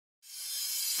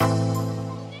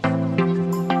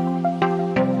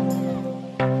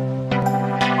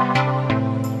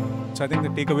So I think the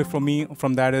takeaway from me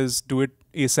from that is do it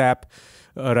ASAP,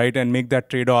 right, and make that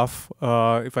trade-off.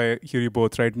 If I hear you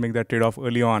both, right, make that trade-off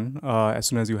early on, as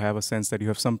soon as you have a sense that you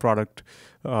have some product,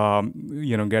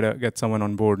 get someone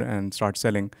on board and start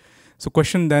selling. So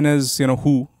question then is,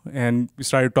 who? And we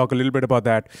started to talk a little bit about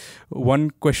that.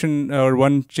 One question or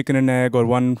one chicken and egg or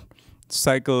one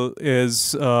cycle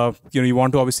is, you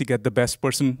want to obviously get the best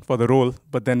person for the role,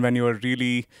 but then when you are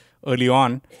really early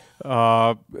on,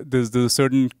 there's a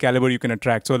certain caliber you can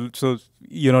attract. So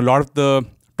a lot of the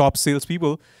top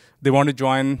salespeople, they want to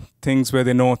join things where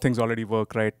they know things already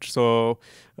work, right? So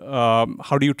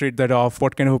how do you trade that off?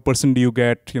 What kind of a person do you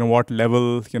get? What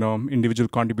level, individual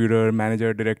contributor,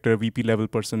 manager, director, VP level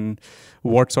person?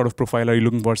 What sort of profile are you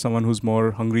looking for? Someone who's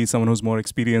more hungry, someone who's more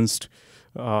experienced?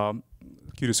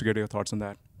 Curious to get your thoughts on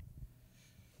that.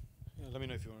 Yeah, let me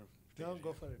know if you want to. No,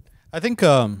 go for it. I think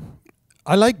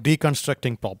I like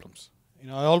deconstructing problems.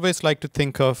 I always like to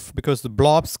think of, because the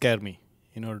blobs scare me.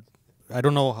 I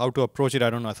don't know how to approach it. I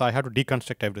don't know. So I have to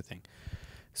deconstruct everything.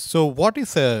 So what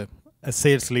is a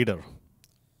sales leader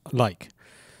like?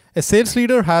 A sales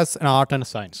leader has an art and a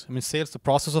science. The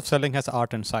process of selling has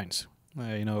art and science.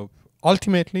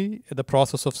 Ultimately, the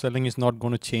process of selling is not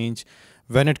going to change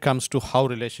when it comes to how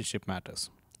relationship matters.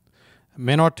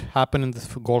 May not happen in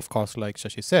the golf course like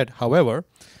Shashi said. However,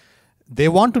 they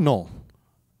want to know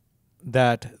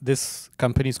that this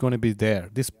company is going to be there.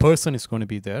 This person is going to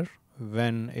be there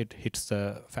when it hits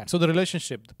the fan. So the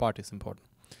relationship, the part is important.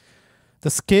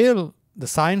 The scale, the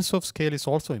science of scale is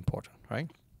also important, right?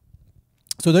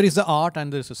 So there is the art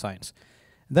and there is the science.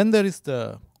 Then there is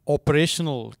the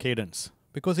operational cadence,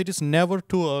 because it is never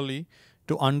too early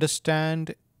to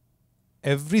understand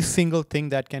every single thing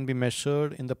that can be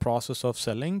measured in the process of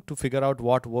selling to figure out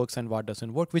what works and what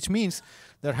doesn't work, which means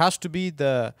there has to be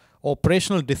the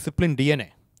operational discipline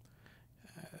DNA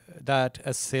that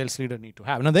a sales leader need to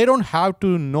have. Now, they don't have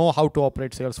to know how to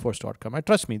operate Salesforce.com.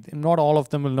 Trust me, not all of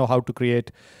them will know how to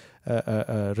create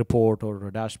a report or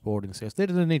a dashboard in sales. They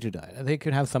don't need to do that. They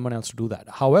can have someone else to do that.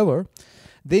 However,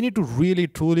 they need to really,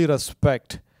 truly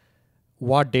respect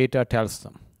what data tells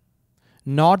them.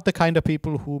 Not the kind of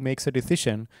people who makes a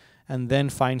decision and then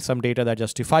find some data that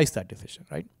justifies that decision,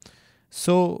 right?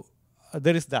 So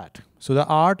there is that. So the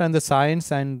art and the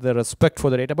science and the respect for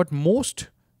the data, but most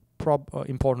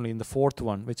importantly in the fourth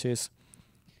one, which is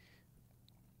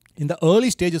in the early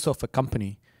stages of a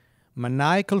company,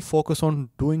 maniacal focus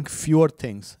on doing fewer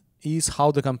things is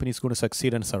how the company is going to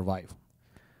succeed and survive.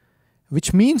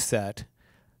 Which means that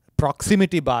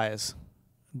proximity bias,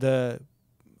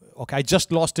 I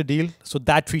just lost a deal, so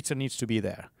that feature needs to be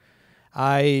there.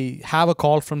 I have a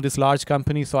call from this large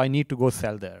company, so I need to go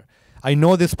sell there. I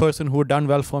know this person who done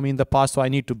well for me in the past, so I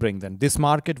need to bring them. This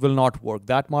market will not work.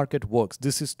 That market works.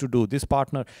 This is to do. This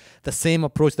partner, the same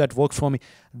approach that works for me.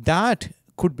 That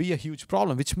could be a huge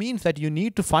problem, which means that you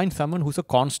need to find someone who's a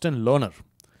constant learner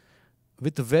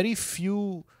with very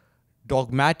few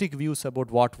dogmatic views about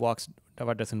what works,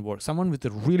 what doesn't work. Someone with a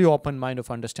really open mind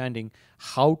of understanding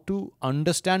how to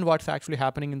understand what's actually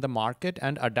happening in the market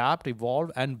and adapt, evolve,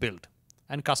 and build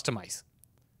and customize.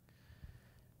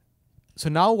 So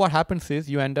now what happens is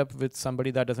you end up with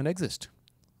somebody that doesn't exist.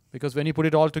 Because when you put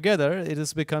it all together, it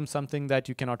has become something that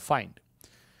you cannot find.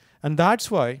 And that's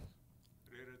why...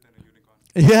 Rarer than a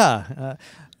unicorn. Yeah.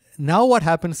 Now what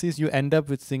happens is you end up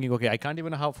with thinking, okay, I can't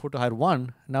even afford to hire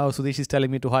one. Now Sudheesh is telling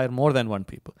me to hire more than one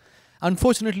people.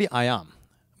 Unfortunately, I am.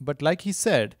 But like he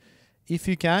said, if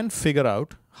you can figure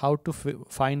out how to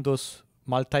find those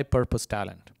multi-purpose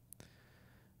talent,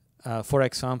 for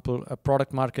example, a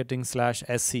product marketing /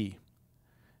 SE,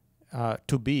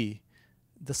 to be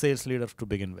the sales leader to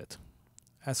begin with.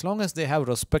 As long as they have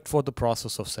respect for the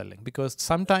process of selling. Because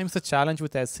sometimes the challenge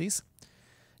with SEs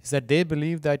is that they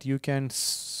believe that you can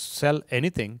sell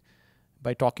anything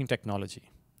by talking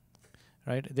technology.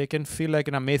 Right? They can feel like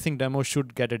an amazing demo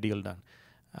should get a deal done.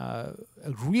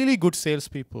 Really good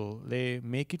salespeople, they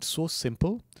make it so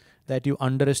simple that you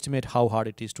underestimate how hard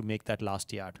it is to make that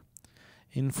last yard.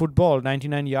 In football,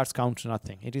 99 yards counts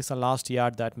nothing. It is the last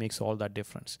yard that makes all that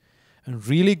difference. And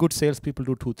really good salespeople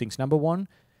do two things. Number one,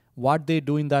 what they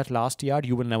do in that last yard,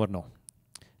 you will never know.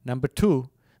 Number two,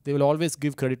 they will always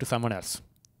give credit to someone else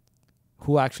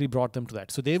who actually brought them to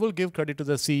that. So they will give credit to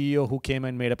the CEO who came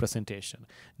and made a presentation.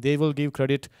 They will give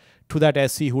credit to that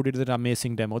SE who did that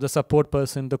amazing demo, the support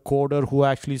person, the coder who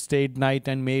actually stayed night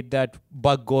and made that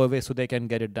bug go away so they can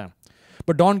get it done.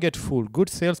 But don't get fooled. Good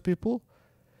salespeople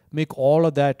make all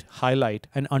of that highlight,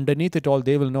 and underneath it all,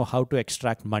 they will know how to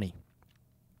extract money.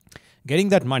 getting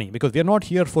that money, because we are not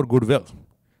here for goodwill.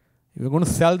 We're going to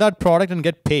sell that product and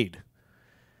get paid.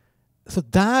 So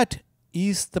that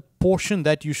is the portion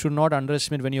that you should not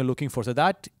underestimate when you're looking for. So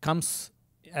that comes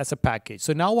as a package.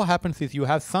 So now what happens is you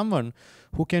have someone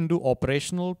who can do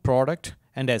operational, product,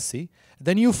 and SC.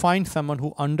 Then you find someone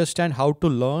who understands how to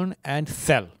learn and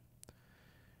sell.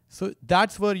 So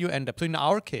that's where you end up. So in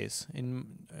our case,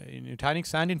 in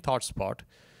Nutanix and in Thoughtspot,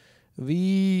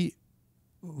 we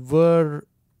were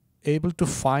able to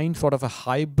find sort of a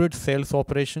hybrid sales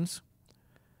operations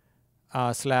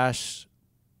slash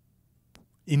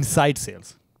inside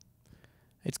sales.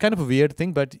 It's kind of a weird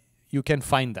thing, but you can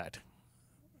find that.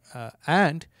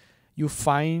 And you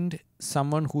find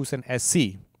someone who's an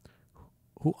SC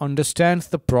who understands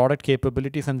the product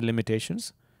capabilities and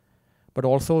limitations, but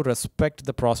also respect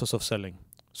the process of selling.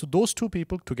 So those two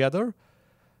people together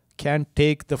can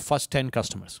take the first 10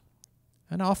 customers.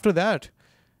 And after that,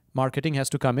 marketing has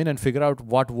to come in and figure out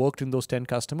what worked in those 10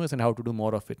 customers and how to do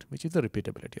more of it, which is the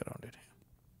repeatability around it.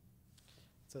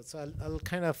 So I'll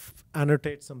kind of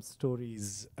annotate some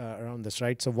stories around this,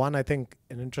 right? So one, I think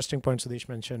an interesting point Sudheesh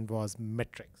mentioned was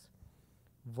metrics.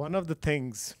 One of the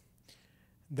things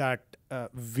that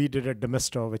we did at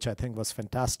Demisto, which I think was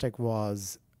fantastic,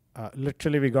 was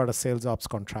literally we got a sales ops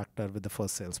contractor with the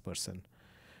first salesperson,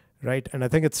 right? And I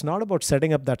think it's not about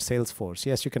setting up that sales force.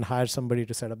 Yes, you can hire somebody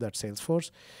to set up that sales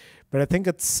force, but I think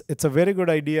it's a very good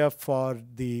idea for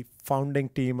the founding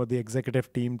team or the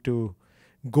executive team to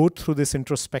go through this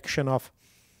introspection of,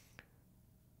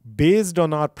 based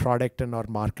on our product and our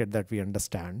market that we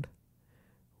understand,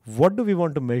 what do we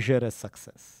want to measure as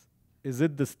success? Is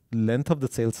it the length of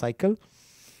the sales cycle?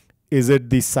 Is it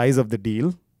the size of the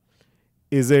deal?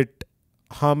 Is it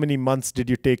how many months did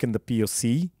you take in the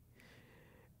POC?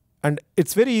 And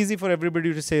it's very easy for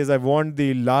everybody to say is I want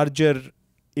the larger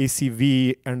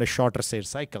ACV and a shorter sales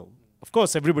cycle. Of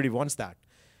course, everybody wants that.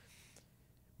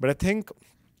 But I think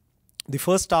the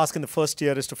first task in the first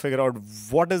year is to figure out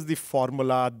what is the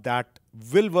formula that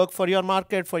will work for your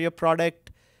market, for your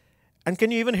product, and can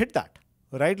you even hit that,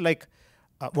 right? Like,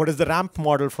 what is the ramp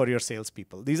model for your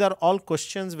salespeople? These are all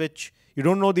questions which you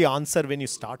don't know the answer when you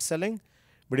start selling,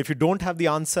 but if you don't have the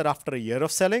answer after a year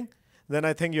of selling, then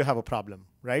I think you have a problem,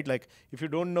 right? Like, if you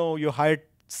don't know, you hired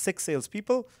 6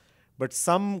 salespeople, but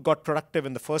some got productive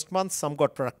in the first month, some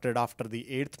got productive after the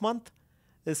 8th month,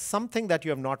 is something that you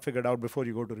have not figured out before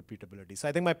you go to repeatability. So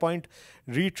I think my point,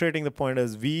 reiterating the point,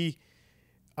 is we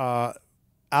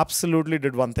absolutely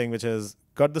did one thing, which is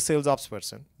got the sales ops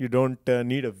person. You don't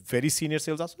need a very senior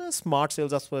sales ops person, a smart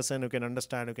sales ops person who can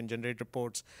understand, who can generate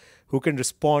reports, who can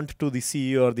respond to the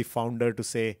CEO or the founder to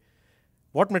say,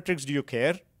 what metrics do you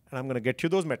care? And I'm going to get you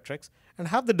those metrics, and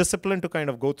have the discipline to kind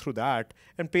of go through that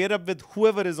and pair up with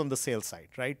whoever is on the sales side,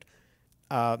 right?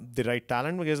 The right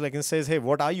talent, because like it says, hey,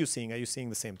 what are you seeing? Are you seeing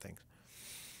the same thing?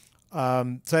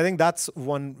 So I think that's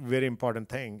one very important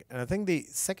thing. And I think the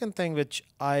second thing which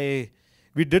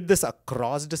we did this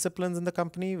across disciplines in the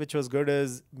company, which was good,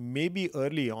 is maybe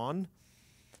early on,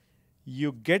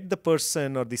 you get the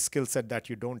person or the skill set that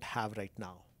you don't have right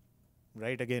now,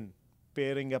 right? Again,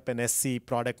 pairing up an SC,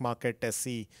 product market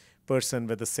SC person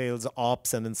with a sales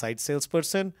ops and inside sales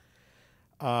person.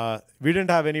 We didn't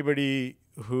have anybody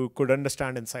who could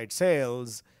understand inside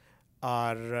sales.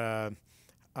 Our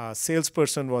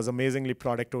salesperson was amazingly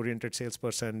product-oriented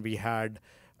salesperson. We had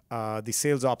the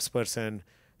sales ops person.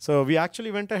 So we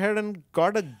actually went ahead and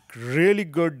got a really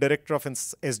good director of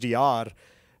SDR,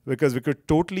 because we could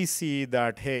totally see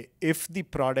that, hey, if the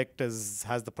product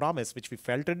has the promise, which we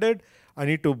felt it did, I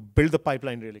need to build the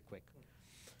pipeline really quick.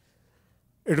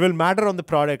 It will matter on the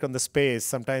product, on the space.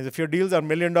 Sometimes if your deals are $1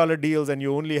 million deals and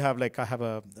you only have, like I have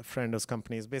a friend whose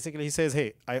company is basically, he says,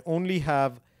 hey, I only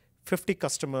have 50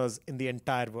 customers in the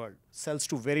entire world, sells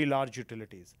to very large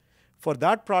utilities. For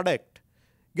that product,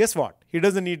 guess what? He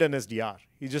doesn't need an SDR.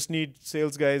 He just needs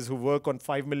sales guys who work on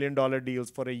 $5 million deals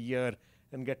for a year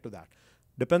and get to that.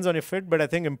 Depends on your fit, but I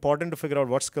think important to figure out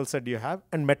what skill set do you have,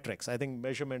 and metrics. I think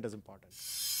measurement is important.